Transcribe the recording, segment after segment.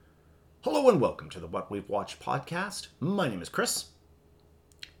Hello and welcome to the What We've Watched podcast. My name is Chris.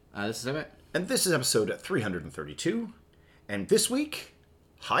 This is Emmett. And this is episode 332. And this week,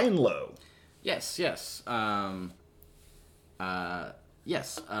 High and Low. Yes.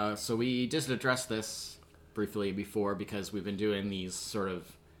 So we just addressed this briefly before because we've been doing these sort of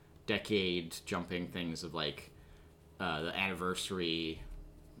decade jumping things of like the anniversary,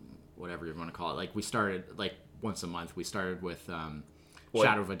 whatever you want to call it. Like we started like once a month. We started with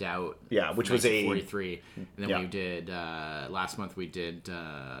Shadow of a Doubt. Yeah, which was 1943. And then we did last month we did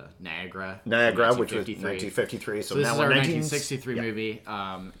Niagara, which was 1953. So this is our 1963 movie,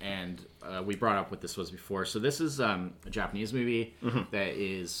 and we brought up what this was before. So this is a Japanese movie that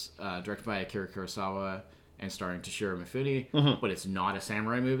is directed by Akira Kurosawa and starring Toshiro Mifune, but it's not a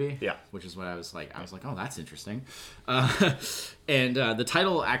samurai movie. Yeah, which is what I was like, oh, that's interesting. And the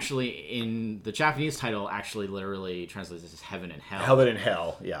title actually, in the Japanese title, actually literally translates as Heaven and Hell. Heaven and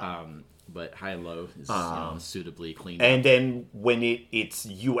Hell, yeah. But High and Low is suitably cleaned and up. then when its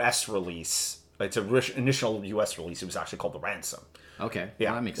U.S. release, its initial U.S. release, it was actually called The Ransom. Okay, yeah,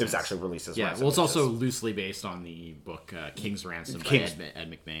 well, that makes it sense. was actually released as Ransom. Yeah, well, it's also loosely based on the book King's Ransom by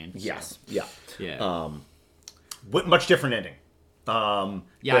Ed McMahon. Yes, so. yeah. Much different ending.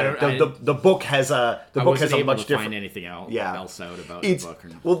 The book has a much different. Find anything else out about the book?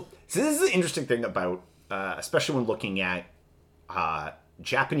 Well, so this is the interesting thing about, especially when looking at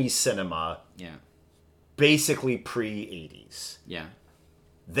Japanese cinema. Yeah. Basically pre-80s. Yeah.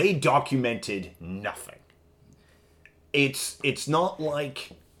 They documented nothing. It's not like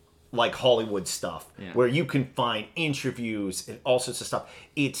Hollywood stuff where you can find interviews and all sorts of stuff.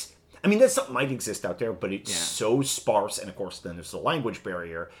 That stuff might exist out there, but it's so sparse, and of course then there's the language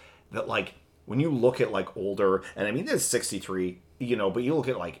barrier that when you look at older, and there's 63, but you look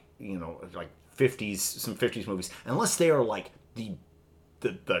at 50s, some 50s movies, unless they are the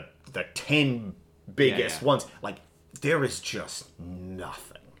 10 biggest ones, there is just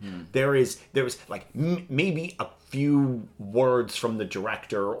nothing. There is maybe a few words from the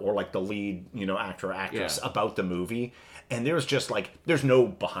director or the lead actor or actress about the movie, and there's just there's no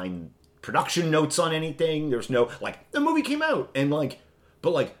behind production notes on anything. There's no the movie came out and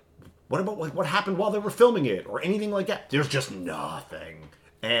but what about what happened while they were filming it or anything like that. There's just nothing.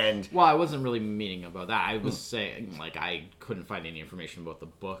 And I wasn't really meaning about that. I was saying I couldn't find any information about the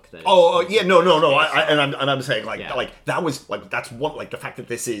book. That no. I'm saying that was that's one the fact that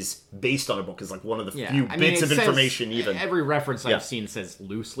this is based on a book is one of the few bits of information. Even every reference I've seen says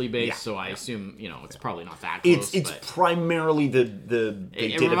loosely based, so I assume it's probably not that close. It's primarily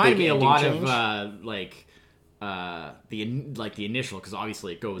it reminded me a lot of the initial, because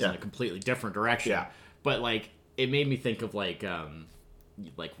obviously it goes in a completely different direction. Yeah. But it made me think of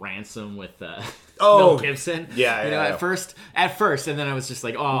Ransom with Mel Gibson. At first, and then I was just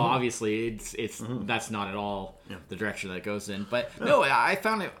obviously it's that's not at all the direction that it goes in. But no, I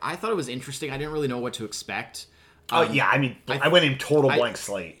thought it was interesting. I didn't really know what to expect. I went in total blank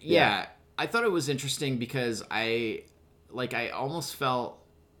slate. Yeah, I thought it was interesting because I almost felt,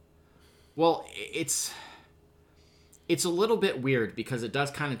 well, it's a little bit weird because it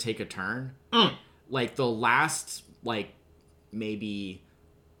does kind of take a turn. The last maybe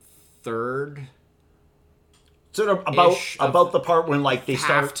third, sort of about the part when they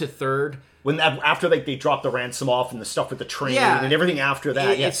start half to third, when after they drop the ransom off and the stuff with the train and everything after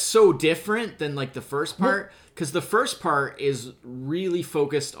that. It's so different than the first part, because the first part is really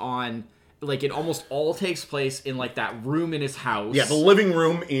focused on it almost all takes place in that room in his house. Yeah, the living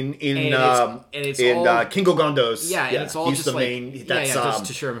room in Kingo Gondo's. Yeah, and it's all just the main. That's just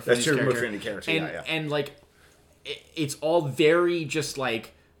Toshiro Mifune's character. And it's all very just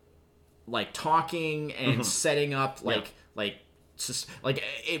talking and setting up it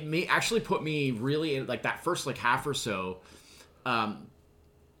may actually put me really in that first half or so.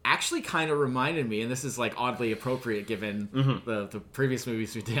 Actually kind of reminded me, and this is oddly appropriate given the previous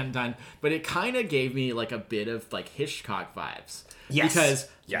movies we've done, but it kind of gave me a bit of Hitchcock vibes. Yes. Because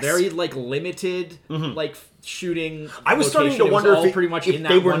very limited shooting. I was starting to wonder if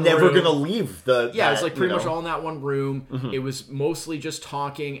they were never going to leave the. Yeah, it was pretty much all in that one room. It was mostly just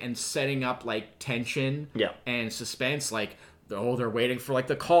talking and setting up tension and suspense. They're waiting for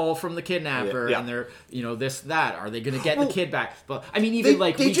the call from the kidnapper, and they're this that. Are they going to get the kid back? But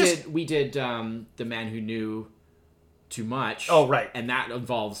we did The Man Who Knew Too Much. Oh right, and that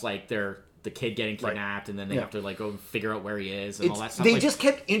involves the kid getting kidnapped, and then they have to go figure out where he is and all that stuff. They just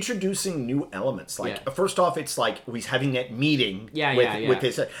kept introducing new elements. First off, it's he's having that meeting with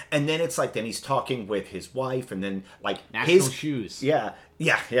his, and then it's then he's talking with his wife, and then National Shoes. Yeah.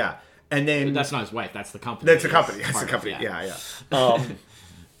 And then that's not his wife. That's the company. That's the company. Yeah.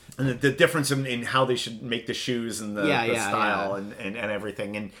 And the difference in how they should make the shoes and the style and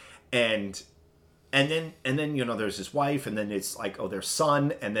everything. And then there's his wife, and then it's like, their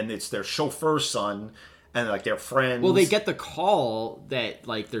son, and then it's their chauffeur's son, and like their friends. Well, they get the call that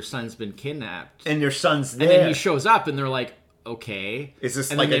like their son's been kidnapped. And their son's there. And then he shows up, and they're like, okay. Is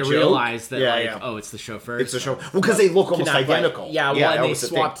this and like a joke? And then they realize that it's the chauffeur. It's the chauffeur. Well, because they look almost identical. And they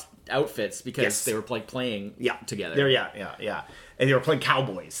swapped outfits because they were like playing together. And they were playing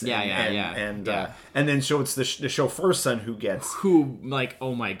cowboys. And then so it's the chauffeur's son who like,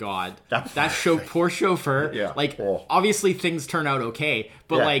 oh my god, poor chauffeur. Obviously things turn out okay,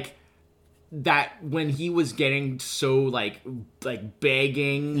 but like that when he was getting so like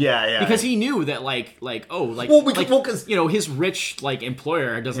begging, because he knew that because his rich like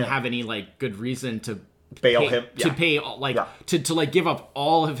employer doesn't have any like good reason to bail him to pay to like give up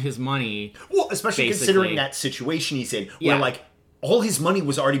all of his money. Well, especially considering that situation he's in, where like all his money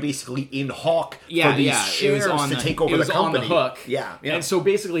was already basically in Hawk for these shares to take over the company. On the hook. Yeah. And so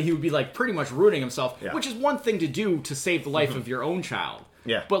basically he would be like pretty much ruining himself, which is one thing to do to save the life of your own child.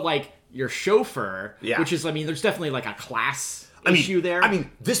 Yeah. But like your chauffeur, which is, I mean, there's definitely like a class issue there. I mean,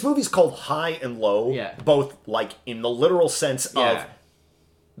 this movie's called High and Low, both like in the literal sense of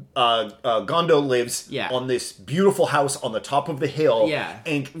Gondo lives on this beautiful house on the top of the hill. Yeah.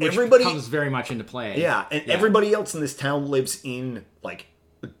 And which everybody comes very much into play. Yeah. And everybody else in this town lives in like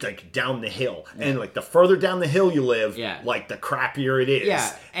down the hill. And like the further down the hill you live, like the crappier it is.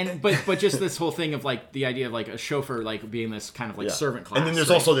 Yeah. And but just this whole thing of like the idea of like a chauffeur like being this kind of like servant class. And then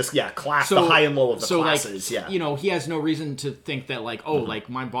there's also this class, the high and low of the classes. Like, he has no reason to think that like, like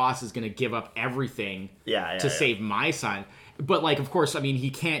my boss is gonna give up everything to save my son. But like, of course, I mean,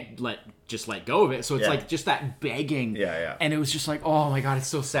 he can't let go of it. So it's like just that begging. And it was just like, oh my god, it's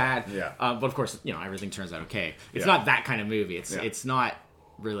so sad. But of course, everything turns out okay. It's not that kind of movie. It's not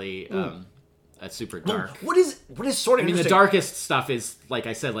really it's super dark. What is sort of? I mean, the darkest stuff is like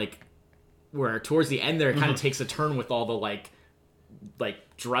I said, like where towards the end there, it kind of takes a turn with all the like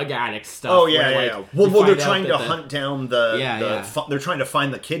drug addict stuff. Oh yeah. Well, they're trying to hunt down they're trying to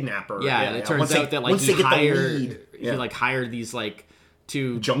find the kidnapper. Yeah, and it turns out that like he hired these like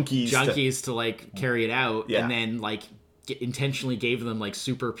two junkies to like carry it out, and then like intentionally gave them like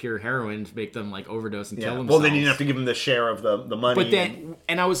super pure heroin to make them like overdose and kill themselves. Well, then you didn't have to give them the share of the money. But then,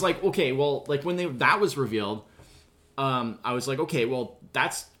 and I was like, okay, well, like when that was revealed, I was like, okay, well,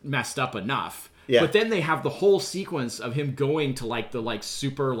 that's messed up enough. Yeah. But then they have the whole sequence of him going to like the like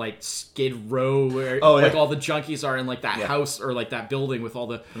super like Skid Row where like all the junkies are in like that house or like that building with all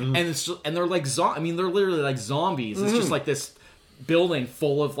the and they're like I mean they're literally like zombies. It's just like this building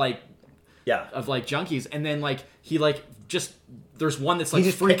full of like junkies, and then like he like just there's one that's like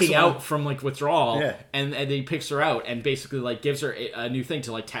freaking out from like withdrawal, and then he picks her out and basically like gives her a new thing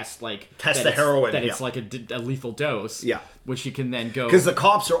to like test the heroin that it's like a lethal dose, which he can then go because the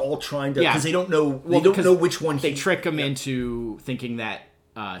cops are all trying to because they don't know which one they trick him into thinking that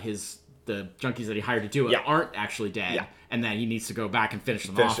the junkies that he hired to do it aren't actually dead, and that he needs to go back and finish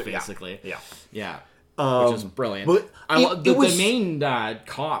them off basically. Which is brilliant. But the main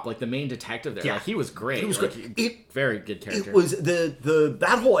cop, like the main detective there, like, he was great. He was great. Very good character. It was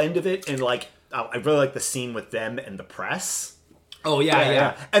that whole end of it, and like I really like the scene with them and the press. Oh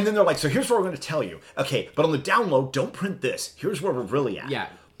yeah. And then they're like, so here's what we're going to tell you. Okay, but on the down low, don't print this. Here's where we're really at. Yeah.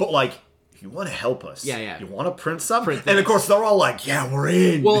 But like, you want to help us. You want to print something? And of course, they're all like, yeah, we're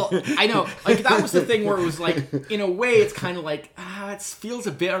in. Well, I know. Like, that was the thing where it was like, in a way, it's kind of like, it feels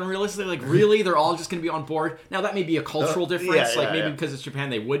a bit unrealistic. Like, really? They're all just going to be on board? Now, that may be a cultural difference. Maybe because it's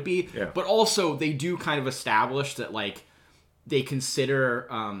Japan, they would be. Yeah. But also, they do kind of establish that, like, they consider,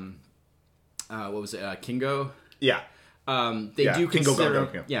 what was it, Kingo? Yeah. They do consider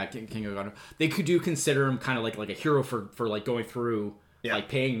Gondo, Kingo Gondo. They do consider him kind of like a hero for like going through like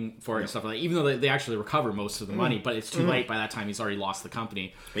paying for it and stuff like that. Even though they actually recover most of the money, but it's too late by that time. He's already lost the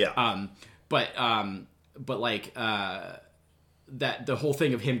company. Yeah. But like that the whole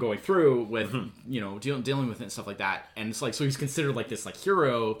thing of him going through with dealing with it and stuff like that, and it's like so he's considered like this like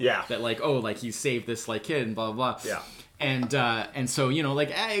hero. Yeah. That like like he saved this like kid and blah blah blah. Yeah. And so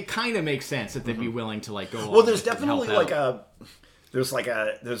like it kind of makes sense that they'd be willing to like go. Well, there's definitely like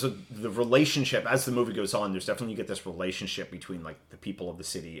the relationship as the movie goes on. There's definitely you get this relationship between like the people of the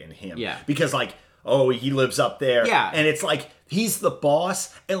city and him. Yeah. Because like he lives up there. Yeah. And it's like he's the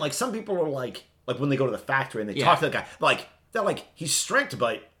boss, and like some people are like when they go to the factory and they talk to the guy, like they're like he's strict,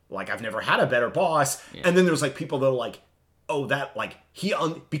 but like I've never had a better boss. Yeah. And then there's like people that are like, that like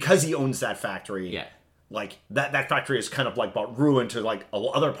because he owns that factory. Yeah. Like that factory is kind of like brought ruin to like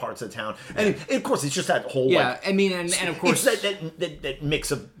other parts of town, and of course it's just that whole I mean, and of course it's that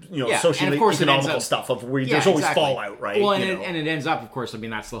mix of socially economical stuff of where there's always fallout, right? Well, and it ends up, of course. I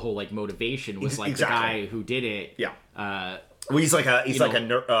mean, that's the whole like motivation was like the guy who did it. Yeah. Well, he's like a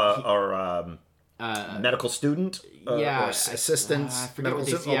medical student, or assistant, medical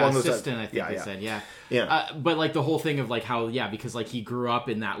assistant. I think they said, yeah. But like the whole thing of like how, because like he grew up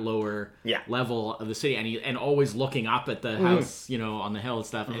in that lower level of the city, and always looking up at the house, on the hill and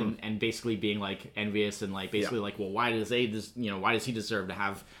stuff, and basically being like envious and like basically like, well, why does he deserve to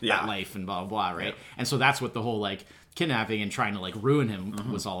have that life and blah blah blah, right? And so that's what the whole like kidnapping and trying to like ruin him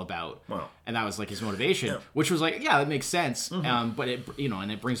was all about. Wow. And that was like his motivation, which was like, that makes sense. But it,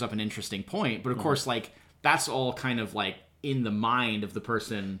 and it brings up an interesting point, but of course, like that's all kind of like in the mind of the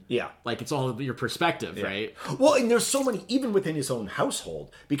person. Yeah. Like it's all your perspective, right? Well, and there's so many, even within his own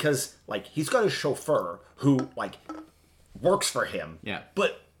household, because like he's got a chauffeur who like works for him. Yeah.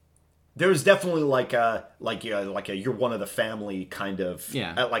 But there's definitely like a you're one of the family kind of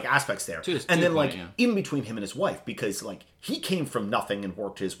like aspects there, and then like even between him and his wife, because like he came from nothing and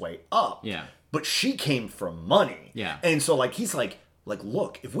worked his way up, but she came from money, and so like he's like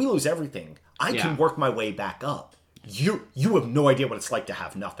look, if we lose everything, I can work my way back up. You have no idea what it's like to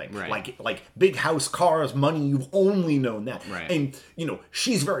have nothing, right? Like big house, cars, money. You've only known that, right? And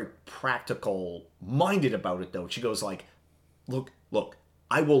she's very practical minded about it, though. She goes like, look.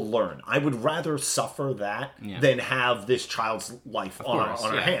 I will learn. I would rather suffer that than have this child's life on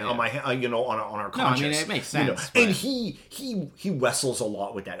our hand, on my, on our conscience. No, I mean, it makes sense. And he wrestles a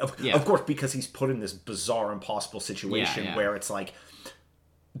lot with that. Of course, because he's put in this bizarre, impossible situation where it's like,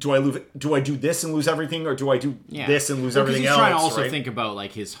 do I do this and lose everything, or do I do this and lose everything else? He's trying to also think about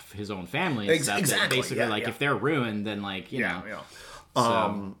like his own family and stuff. Exactly. Basically, like if they're ruined, then like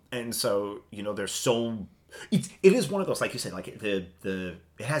So. And so there's so. It is one of those, like you said, like it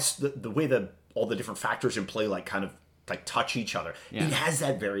has the way that all the different factors in play like kind of like touch each other. Yeah. It has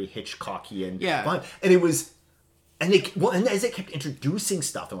that very Hitchcockian vibe. And it was, and as they kept introducing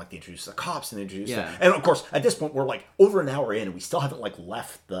stuff, and like they introduced the cops and they introduced and of course at this point we're like over an hour in and we still haven't like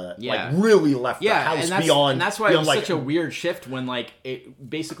left the really left the house beyond. And that's why it was such a weird shift when like it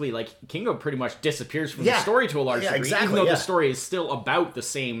basically like Kingo pretty much disappears from the story to a large degree, even though the story is still about the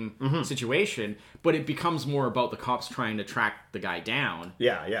same situation. But it becomes more about the cops trying to track the guy down.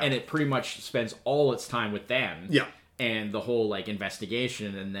 Yeah. And it pretty much spends all its time with them. Yeah. And the whole like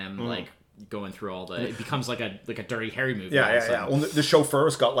investigation and them like going through all the. It becomes like a Dirty Harry movie. Yeah. Well, the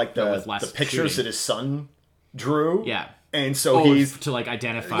chauffeur's got like the pictures that his son drew. Yeah. And so he's to like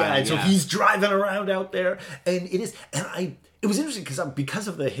identify. Yeah. And so he's driving around out there, and it is, and it was interesting because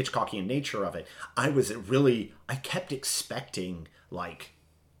of the Hitchcockian nature of it. I kept expecting like.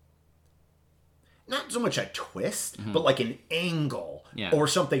 Not so much a twist, but like an angle or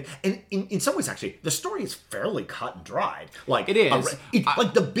something. And in some ways, actually, the story is fairly cut and dried. Like it is.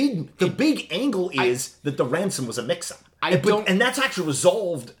 Like the big angle is that the ransom was a mix-up. And that's actually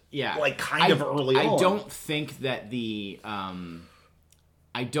resolved. Yeah. Like kind of early on. I don't think that the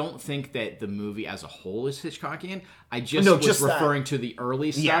movie as a whole is Hitchcockian. I was referring to the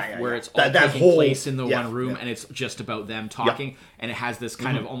early stuff where it's all taking place in the one room and it's just about them talking and it has this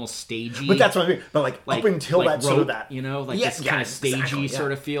kind of almost stagey. But that's what I mean. But like up until that rope, sort of that, this kind of stagey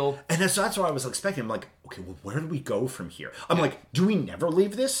sort of feel. And that's what I was expecting. I'm like, okay, well, where do we go from here? I'm like, do we never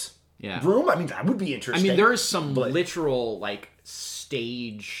leave this room? I mean, that would be interesting. I mean, there is some literal like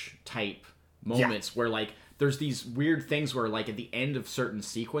stage type moments where like. There's these weird things where, like, at the end of certain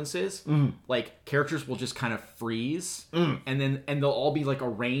sequences, like, characters will just kind of freeze, and they'll all be, like,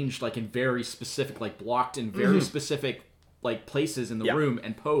 arranged, like, in very specific, like, blocked in very specific, like, places in the room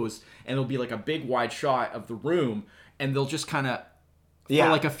and posed, and it'll be, like, a big wide shot of the room, and they'll just kind of, for,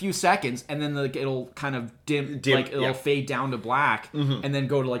 like, a few seconds, and then, like, it'll kind of dim like, it'll fade down to black, and then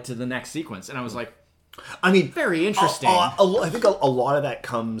go to the next sequence, and I was like, I mean... Very interesting. I think a lot of that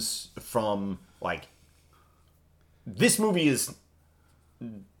comes from, like... This movie is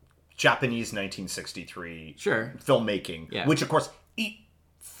Japanese 1963 filmmaking, which of course it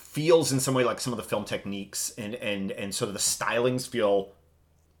feels in some way like some of the film techniques and sort of the stylings feel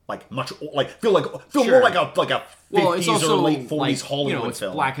like much like feel more like a 50s or late 40s like, Hollywood it's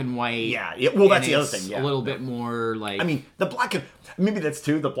film. Black and white. Yeah. Well, that's the other thing. Yeah, a little bit more like. I mean, maybe that's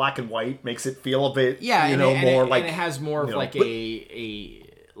too. The black and white makes it feel a bit more like, and it has more of like a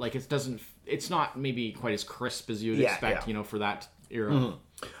like it doesn't. It's not maybe quite as crisp as you would expect, for that era.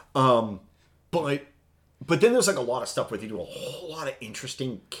 But then there's like a lot of stuff where they do a whole lot of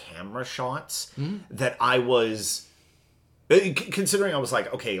interesting camera shots that I was considering. I was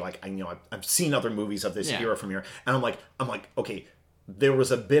like, okay, like I've seen other movies of this era from here, and I'm like, okay, there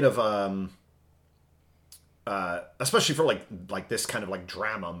was a bit of especially for like this kind of like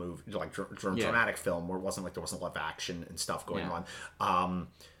drama movie, like dramatic film where it wasn't like there wasn't a lot of action and stuff going on.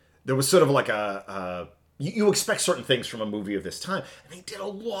 There was sort of like you expect certain things from a movie of this time, and they did a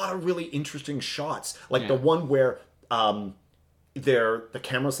lot of really interesting shots, like the one where the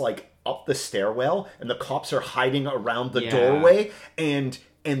camera's like up the stairwell and the cops are hiding around the doorway, and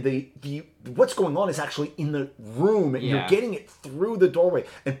the what's going on is actually in the room, and you're getting it through the doorway,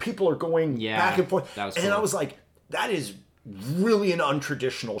 and people are going back and forth. That was cool. And I was like, that is really an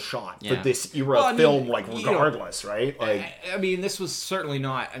untraditional shot for this era of film, like regardless, right? Like, I mean, this was certainly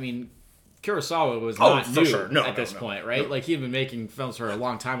not. I mean, Kurosawa was not new at this point, right? Like he'd been making films for a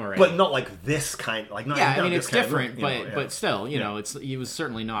long time already, but not like this kind. Like not. I mean, it's different, but still, you know, he was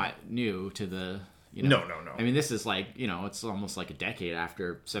certainly not new to the. You know, no. I mean, this is like, you know, it's almost like a decade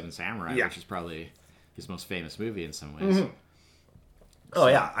after Seven Samurai, which is probably his most famous movie in some ways. Oh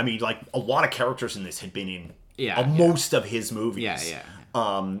yeah, I mean, like a lot of characters in this had been in most of his movies.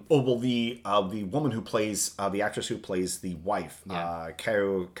 The woman who plays the actress who plays the wife,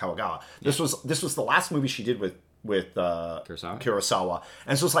 Kaoru Kawagawa. This was the last movie she did with Kurosawa,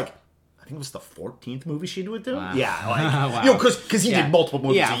 and so it's like, I think it was the 14th movie she did with him. Wow. Yeah, like, you know, because he did multiple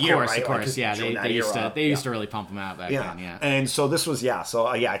movies a year, right? Of course, they used to really pump him out back then. Yeah, and so this was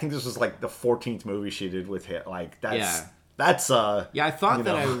I think this was like the 14th movie she did with him. Like that's I thought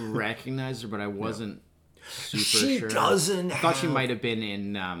that I recognized her, but I wasn't super sure. She doesn't. I thought she might have been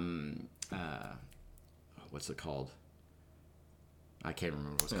in what's it called? I can't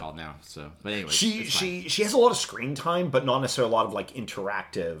remember what it's called now. So, but anyway, she has a lot of screen time, but not necessarily a lot of like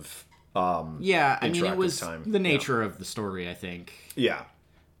interactive. I mean, it was the nature of the story, I think. Yeah.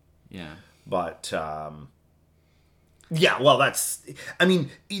 But well, that's. I mean,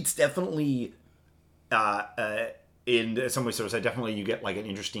 it's definitely in some ways. Definitely you get like an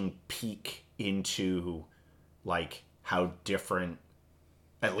interesting peek into like how different,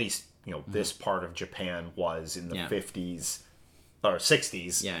 at least this part of Japan was in the 50s or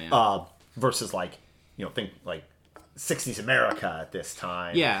 60s, versus like think like 60s America at this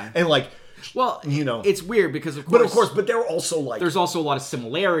time. And like, well, it's weird because but there are also like there's also a lot of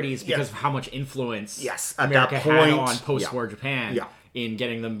similarities because of how much influence America had on post-war Japan in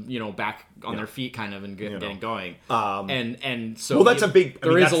getting them back on their feet kind of and getting going. And so that's a big.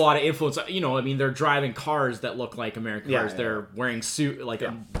 There is a lot of influence. I mean, they're driving cars that look like American cars. They're wearing suits that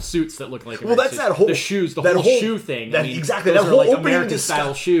look like American that's suits. That whole the shoes, the whole shoe thing. Exactly. That whole like opening American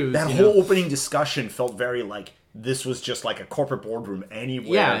style shoes. That whole opening discussion felt very like this was just like a corporate boardroom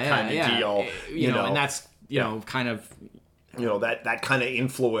anywhere kind of deal. And that's kind of. That kind of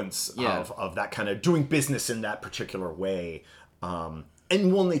influence of that kind of doing business in that particular way.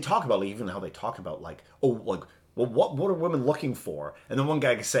 And when they talk about even how they talk about like, what are women looking for? And then one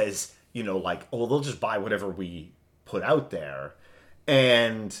guy says, like, they'll just buy whatever we put out there.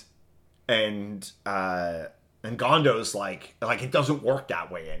 And Gondo's like it doesn't work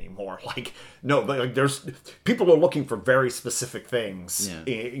that way anymore. Like, no, like there's people are looking for very specific things.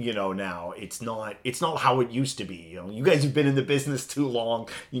 Now it's not how it used to be. You guys have been in the business too long.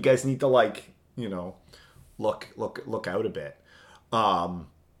 You guys need to like, look out a bit. But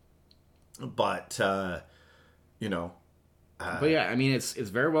I mean, it's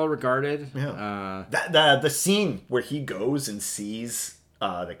very well regarded. The scene where he goes and sees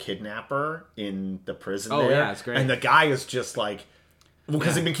the kidnapper in the prison it's great. And the guy is just like,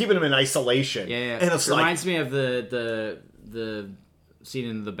 because they've been keeping him in isolation. And it reminds me of the scene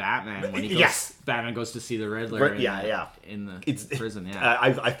in the Batman when he goes, Batman goes to see the Riddler in the prison.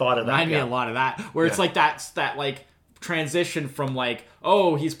 I thought of that. Reminded me a lot of that, where it's like that like transition from like,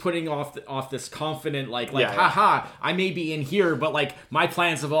 he's putting off this confident haha, I may be in here, but like my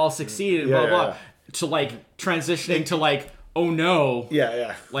plans have all succeeded, blah blah, to like transitioning to like, oh no,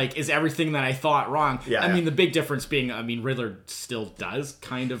 like is everything that I thought wrong? I mean, the big difference being, I mean, Riddler still does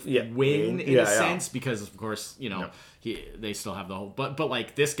kind of win in a sense because of course they still have the whole, but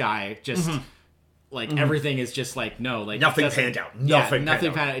like this guy just. Like everything is just like nothing panned out. Nothing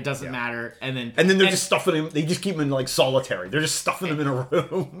panned out. It doesn't matter. And then they're just stuffing him. They just keep him in like solitary. They're just stuffing him in a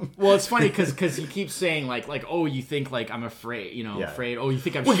room. Well, it's funny because he keeps saying like you think like I'm afraid, afraid. Oh, you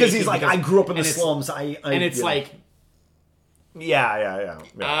think I'm because he's like I grew up in the slums. And it's like. Sir.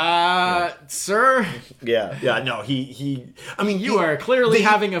 No, he. I mean, you are clearly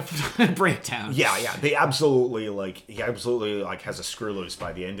having a breakdown. They absolutely he absolutely has a screw loose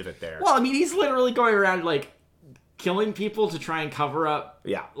by the end of it there. Well, I mean, he's literally going around like killing people to try and cover up.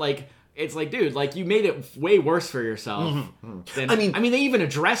 Like it's like, dude, like you made it way worse for yourself. I mean, they even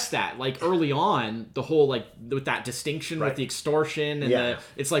addressed that like early on, the whole like with that distinction with the extortion and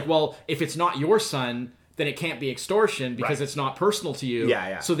it's like, well, if it's not your son, then it can't be extortion because it's not personal to you. Yeah,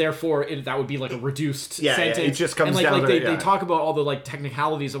 yeah. So therefore, that would be like a reduced sentence. Yeah, it just comes and down to they talk about all the like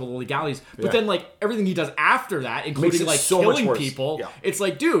technicalities of all the legalities, but then like everything he does after that, including like so killing people, it's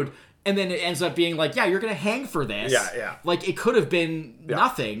like, dude. And then it ends up being like, yeah, you're going to hang for this. Yeah, yeah. Like, it could have been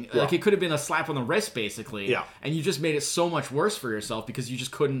nothing. Yeah. Like, it could have been a slap on the wrist, basically. Yeah. And you just made it so much worse for yourself because you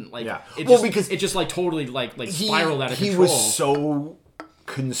just couldn't, like... Yeah. Because it just, like, totally, like spiraled out of control. He was so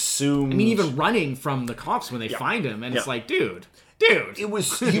consumed... I mean, even running from the cops when they find him, and it's like, dude. He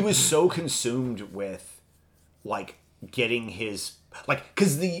was so consumed with, like, getting his... Like,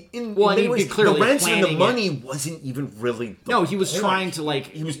 because the ransom and the money wasn't even really he was trying to, like,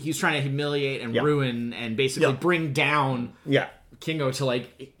 he was trying to humiliate and ruin and basically bring down Kingo to,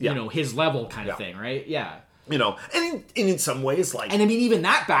 like, you know, his level kind of thing, right? Yeah. You know, and in some ways, like... And, I mean, even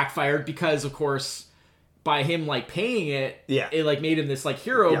that backfired because, of course... by him, like, paying it, it, like, made him this, like,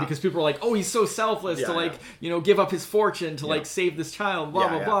 hero because people were like, oh, he's so selfless to, like, you know, give up his fortune to, like, save this child, blah,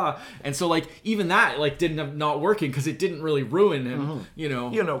 blah, blah. And so, like, even that, like, didn't have not working because it didn't really ruin him, you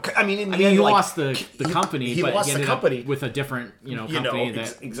know. You know, I mean, in the end, he like, lost the company, he but lost he ended the company up with a different, you know, company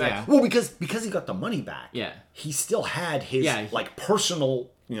that... Exactly. Well, because he got the money back. Yeah. He still had his, like,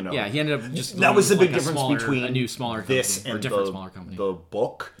 personal... You know, he ended up just that was the big like difference between a new smaller company, this and smaller company. The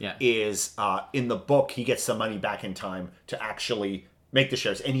book is in the book he gets the money back in time to actually make the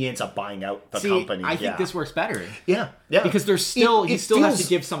shares, and he ends up buying out the company. I think this works better. Yeah, because there's still he still has to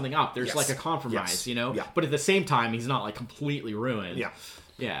give something up. There's like a compromise, you know. Yeah. But at the same time, he's not like completely ruined. Yeah.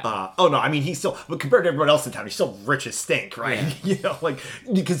 Yeah. Oh no, I mean he's still, but compared to everyone else in town, he's still rich as stink, right? Yeah. You know, like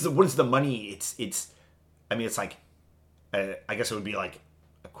because what is the money? It's, I mean, it's like, I guess it would be like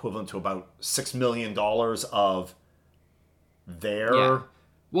equivalent to about $6 million of their. Yeah.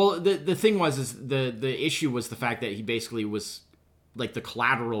 Well, the thing is the issue was the fact that he basically was like the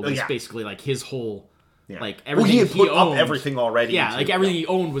collateral was basically like his whole. Yeah. Like everything he had put owned, up everything already. Yeah, like everything he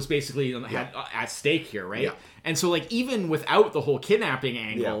owned was basically at stake here, right? Yeah. And so like even without the whole kidnapping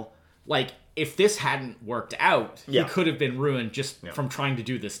angle, like if this hadn't worked out, he could have been ruined just from trying to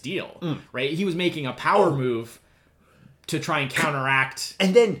do this deal, right? He was making a power move to try and counteract.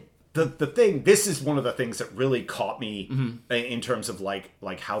 And then the thing, this is one of the things that really caught me in terms of like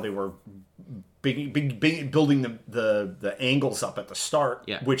how they were building the angles up at the start,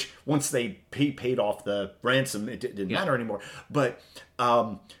 which once they paid off the ransom, it didn't matter anymore. But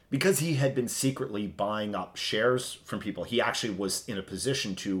because he had been secretly buying up shares from people, he actually was in a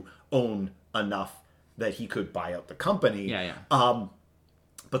position to own enough that he could buy out the company.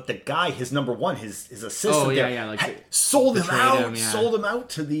 But the guy, his number one, his assistant, sold him out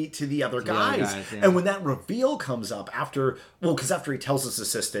to the other guys. And when that reveal comes up after he tells his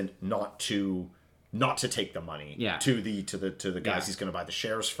assistant not to take the money to the guys he's going to buy the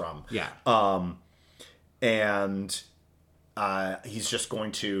shares from. And he's just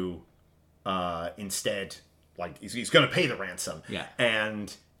going to instead, like he's going to pay the ransom.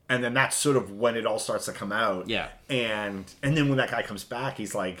 And then that's sort of when it all starts to come out. And then when that guy comes back,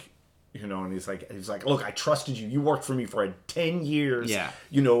 he's like, you know, and he's like, look, I trusted you. You worked for me for 10 years.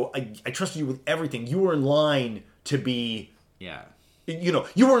 You know, I trusted you with everything. You were in line to be, you know,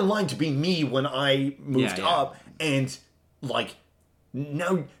 you were in line to be me when I moved up. And like,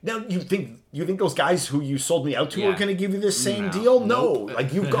 now you think those guys who you sold me out to are going to give you this same deal? No,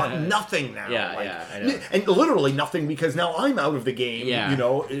 like you've got nothing now. I know. And literally nothing because now I'm out of the game. You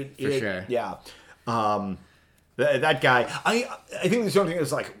know, for sure. Yeah. That guy. I think the only thing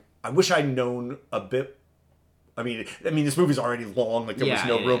is like I wish I'd known a bit. I mean, this movie's already long. Like there was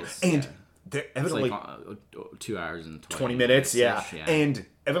no room, and there evidently it's like 2 hours and 20 minutes. And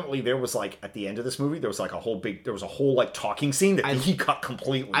evidently there was like at the end of this movie there was like a whole like talking scene that he cut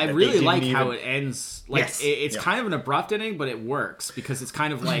completely. I really like how it ends. Like it's kind of an abrupt ending, but it works because it's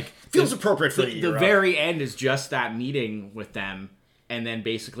kind of like feels appropriate for the very end is just that meeting with them, and then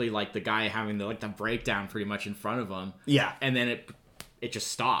basically like the guy having the breakdown pretty much in front of him. And then it just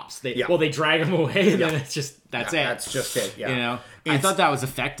stops. They drag him away, and then it's just that's it. That's just it. You know, I thought that was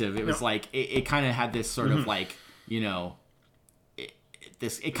effective. It was like it kind of had this sort of like, you know.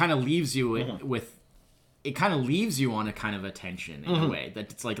 It kind of leaves you with, it kind of leaves you on a kind of a tension in a way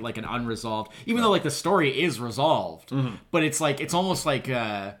that it's like an unresolved, even though like the story is resolved, but it's like it's almost like you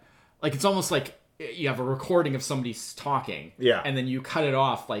have a recording of somebody talking, and then you cut it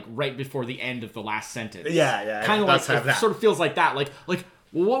off like right before the end of the last sentence, kind of like it sort of feels like that, like.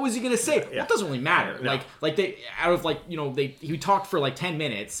 Well, what was he gonna say? Well, it doesn't really matter. No. Like they out of like he talked for like 10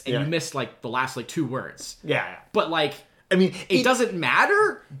 minutes and you missed like the last like 2 words. But like. I mean, it doesn't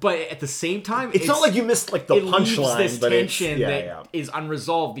matter, but at the same time, it's not like you missed like the punchline. This tension that is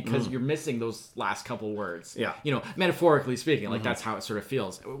unresolved because you're missing those last couple words. Yeah, metaphorically speaking, like that's how it sort of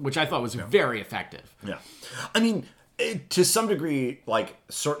feels, which I thought was very effective. Yeah, I mean, to some degree, like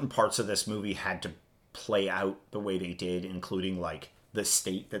certain parts of this movie had to play out the way they did, including like the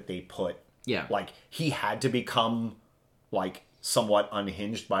state that they put. Yeah, like he had to become like somewhat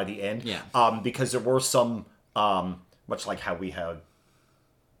unhinged by the end. Yeah, because there were some. Much like how we had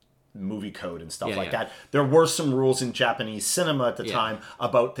movie code and stuff like that. There were some rules in Japanese cinema at the time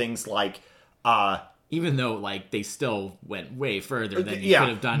about things like... even though, like, they still went way further than you could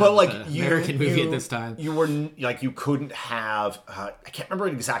have done with the American movie at this time. You were, like, you couldn't have... I can't remember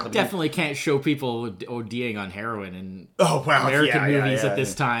exactly. Definitely can't show people ODing on heroin in American movies at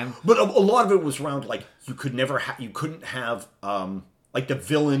this time. But a lot of it was around, like, you couldn't have, like, the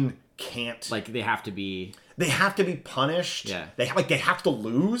villain can't... Like, they have to be punished. Yeah. They have to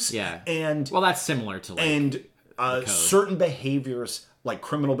lose. Yeah. And well, that's similar to like certain behaviors, like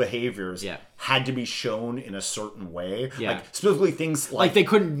criminal behaviors, yeah. had to be shown in a certain way. Yeah. Like specifically things like they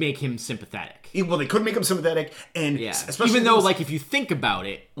couldn't make him sympathetic. Well, they couldn't make him sympathetic, and especially even though, like, if you think about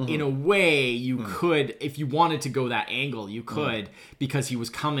it, in a way, you could, if you wanted to go that angle, you could, because he was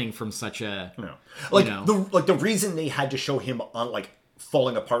coming from such a, the reason they had to show him on like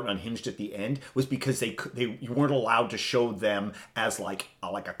falling apart and unhinged at the end was because you weren't allowed to show them as like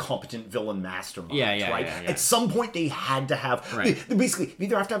a competent villain mastermind. Right. At some point, they had to have they basically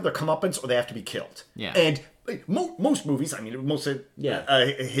either have to have their comeuppance or they have to be killed. Yeah. And most movies, I mean, most of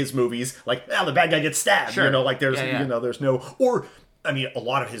his movies, like the bad guy gets stabbed. Sure. Like there's there's no, or I mean, a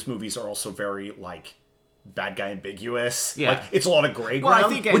lot of his movies are also very like bad guy ambiguous. Yeah. Like it's a lot of gray ground.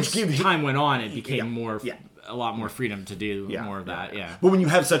 Well, I think as time went on, it became more. Yeah. A lot more freedom to do more of that, But when you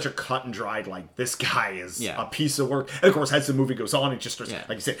have such a cut and dried, like, this guy is a piece of work. And, of course, as the movie goes on, it just starts,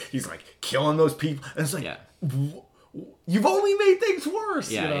 like you said, he's, like, killing those people. And it's like, you've only made things worse.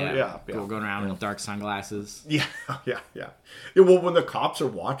 People going around with dark sunglasses. Yeah. Well, when the cops are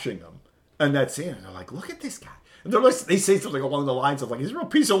watching them, and that's it, and they're like, look at this guy. And they say something along the lines of like he's a real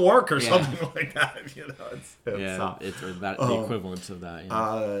piece of work or something like that. It's the equivalent of that.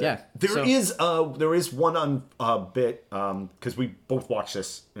 There is one bit because we both watched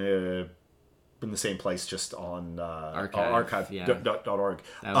this in the same place, just on archive.org.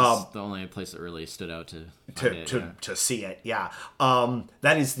 That was the only place that really stood out to see it. Yeah,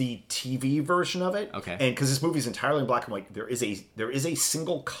 that is the TV version of it. Okay, and because this movie is entirely in black and white, there is a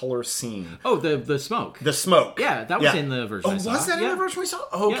single color scene. Oh, the smoke. The smoke. Yeah, that was in the version. Oh, was that in the version we saw?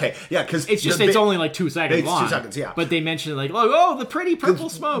 Oh, okay, yeah, because it's only like 2 seconds long. 2 seconds, yeah. But they mentioned like, the pretty purple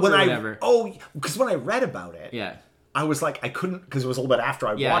smoke or whatever. Because when I read about it, I was like, I couldn't, because it was a little bit after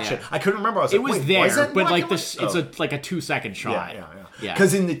I watched it. I couldn't remember. I was like, was there, but like this, it's like a 2 second shot. Yeah.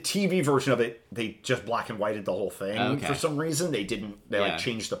 Because in the TV version of it, they just black and whited the whole thing for some reason. They didn't. They like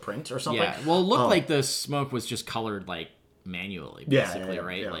changed the print or something. Yeah. Well, it looked like the smoke was just colored like manually, basically,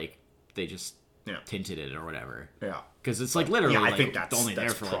 right? Yeah. Like they just tinted it or whatever. Yeah. Because it's like literally. I think that's only there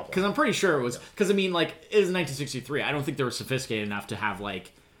for like. Because I'm pretty sure it was. Because I mean, like it was 1963. I don't think they were sophisticated enough to have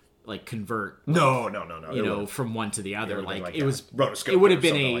like convert from one to the other. Like it was it would have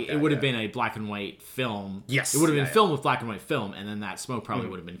been a black and white film. Yes, it would have been filmed with black and white film, and then that smoke probably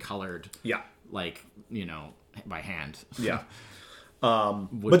would have been colored by hand.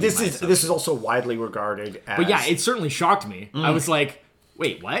 But this is also widely regarded as, but it certainly shocked me. I was like,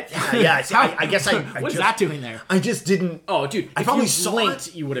 wait, what? I guess what is that doing there? I just didn't. Oh, dude! If you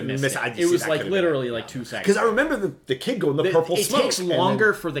blinked, you would have missed it. It was like literally like 2 seconds. Because I remember the kid going the purple smoke. It takes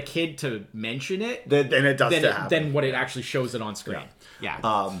longer for the kid to mention it than it does to happen. Than what it actually shows it on screen.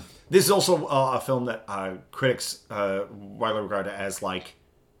 Yeah. This is also a film that critics widely regard as like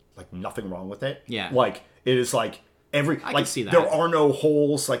nothing wrong with it. Yeah. Like it is like. I can see that. There are no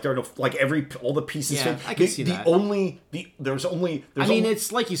holes. Like there are no all the pieces. Yeah, I can see that.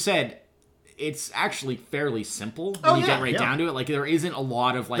 It's like you said. It's actually fairly simple when you get down to it. Like there isn't a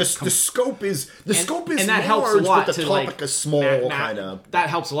lot of like the scope is and that helps a lot but the to topic is small kind of. That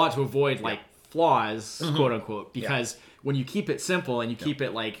helps a lot to avoid like flaws, quote unquote, because when you keep it simple and you keep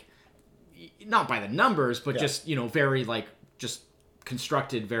it like not by the numbers, but just very like just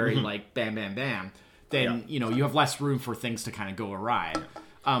constructed, very like bam bam bam. Then you have less room for things to kind of go awry.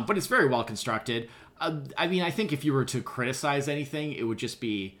 But it's very well constructed. I mean, I think if you were to criticize anything, it would just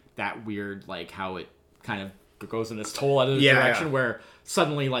be that weird, like how it kind of goes in this whole other direction where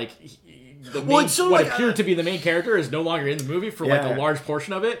suddenly, like, what appeared to be the main character is no longer in the movie for a large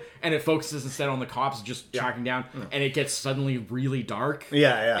portion of it, and it focuses instead on the cops just tracking down, and it gets suddenly really dark,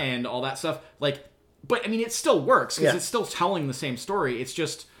 and all that stuff. Like, But I mean, it still works because it's still telling the same story. It's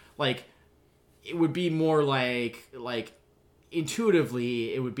just like it would be more like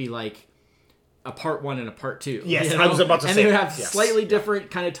intuitively, it would be like a part 1 and a part 2. Yes, I was about to say. And they would have slightly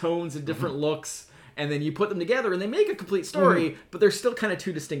different kind of tones and different looks. And then you put them together and they make a complete story, but they're still kind of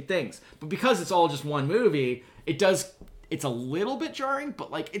 2 distinct things. But because it's all just one movie, it's a little bit jarring, but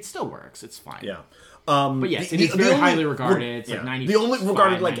like it still works. It's fine. Yeah. But yes, it is very highly regarded. It's like 95, the only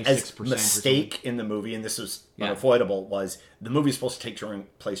regarded like as 96% mistake in the movie, and this was unavoidable, was the movie is supposed to take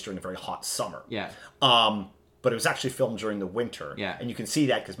place during a very hot summer. Yeah. But it was actually filmed during the winter. Yeah. And you can see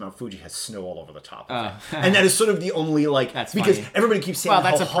that because Mount Fuji has snow all over the top of it. And that is sort of the only, like... That's because funny. everybody keeps saying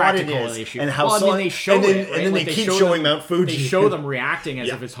how hot it is. Issue. And how they show and then, it, right? And then like they keep showing Mount Fuji. They show them reacting as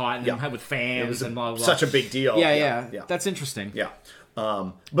if it's hot and then with fans and blah, blah, blah. Such a big deal. Yeah. That's interesting. Yeah. But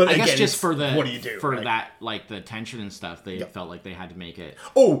I again, guess just for what do you do? For that, like, the tension and stuff, they felt like they had to make it...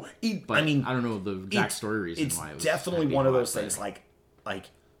 Oh, but I mean... I don't know the exact story reason why it was... It's definitely one of those things, like...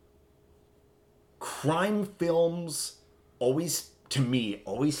 Crime films... always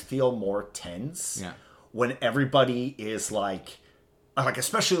feel more tense when everybody is like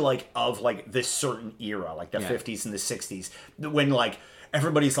especially like of like this certain era, like the 50s and the 60s, when like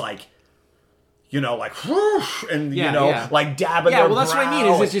everybody's like, you know, like whoosh, and you know, like dabbing their brow. That's what I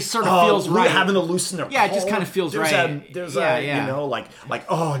mean, is it just sort of feels right. Having to loosen their it just kind of feels right. There's you know, like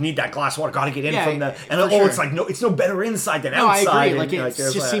oh, I need that glass of water, gotta get in from the, and it's like no, it's no better inside than outside. I agree, and, like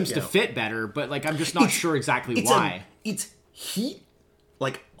it just seems to fit better, but like I'm just not sure exactly why. It's heat,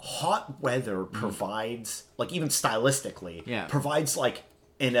 like hot weather provides, like even stylistically, provides like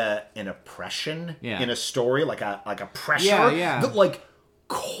an oppression in a story, like a pressure that like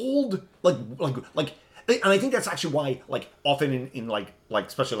cold, like, and I think that's actually why, like often in like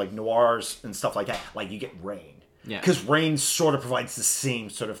especially like noirs and stuff like that, like you get rain. Yeah. Because rain sort of provides the same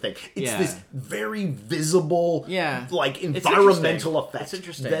sort of thing. It's this very visible, like environmental effect. It's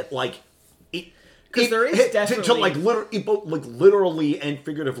interesting. That like because there is definitely to like literally and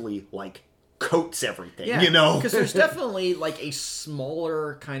figuratively like coats everything, you know. Because there's definitely like a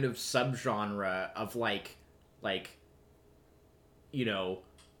smaller kind of subgenre of like you know,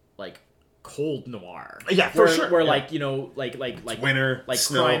 like cold noir. Yeah, for sure. Where like, you know, like winter, like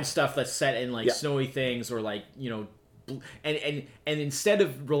snow. crime stuff that's set in like snowy things, or like, you know, and instead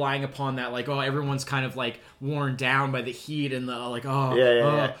of relying upon that, like, oh, everyone's kind of like worn down by the heat and the like,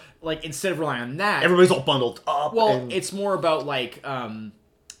 like instead of relying on that, everybody's all bundled up. Well, it's more about like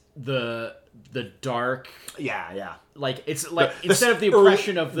the dark. Yeah. Like it's like instead of the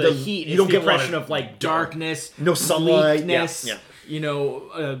oppression of the heat, it's the oppression of like darkness, no sunlight, bleakness, you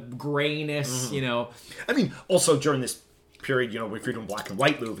know, grayness. You know, I mean, also during this period, you know, if you're doing black and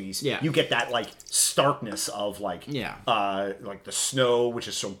white movies, you get that like starkness of like like the snow, which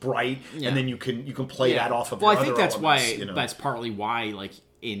is so bright, and then you can play that off of. Well, I think that's elements, why that's partly why like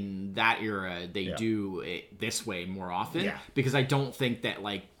in that era they do it this way more often, because I don't think that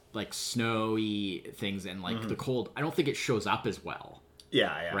like snowy things and like the cold, I don't think it shows up as well.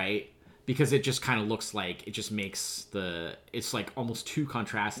 Right. Because it just kind of looks like it just makes it's like almost too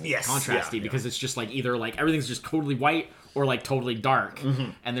contrasty because it's just like either like everything's just totally white or like totally dark,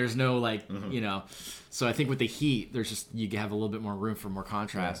 and there's no like you know. So I think with the heat, there's just you have a little bit more room for more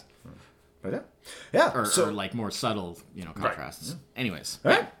contrast. Or like more subtle, you know, contrasts. Anyways,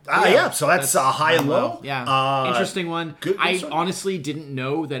 so that's high and low. Interesting one. I honestly didn't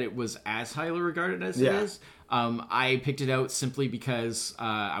know that it was as highly regarded as it is. I picked it out simply because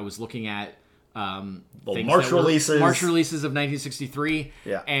I was looking at March releases of 1963,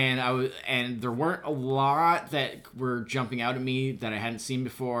 and there weren't a lot that were jumping out at me that I hadn't seen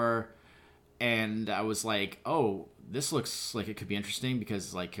before, and I was like, oh, this looks like it could be interesting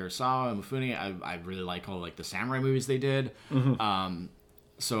because like Kurosawa and Mifune, I really like all like the samurai movies they did.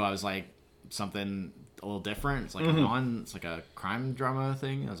 So I was like, something a little different. It's like it's like a crime drama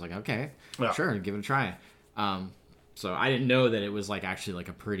thing. I was like, okay, sure, give it a try. So I didn't know that it was like actually like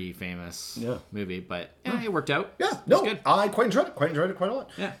a pretty famous movie, but it worked out. Yeah, no, good. I quite enjoyed it. Quite a lot.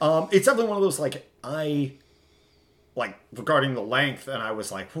 Yeah. It's definitely one of those like regarding the length, and I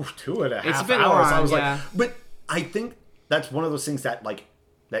was like, 2.5 it's a bit hours. Long, I was like, but I think that's one of those things that like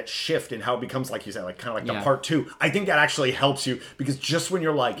that shift in how it becomes, like you said, like kind of like the part 2. I think that actually helps you because just when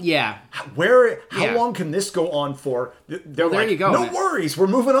you're like, how long can this go on for? They're like, there you go. No worries, we're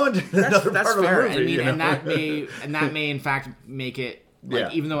moving on to another part of the movie. I mean, you know? and that may in fact make it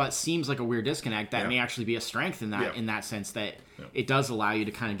like, even though it seems like a weird disconnect, that may actually be a strength in that sense that it does allow you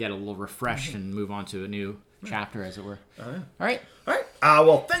to kind of get a little refreshed and move on to a new chapter, as it were. All right.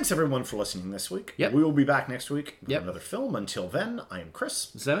 Well, thanks everyone for listening this week. Yep. We will be back next week with another film. Until then, I am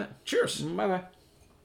Chris. Is that it? Cheers. Bye-bye.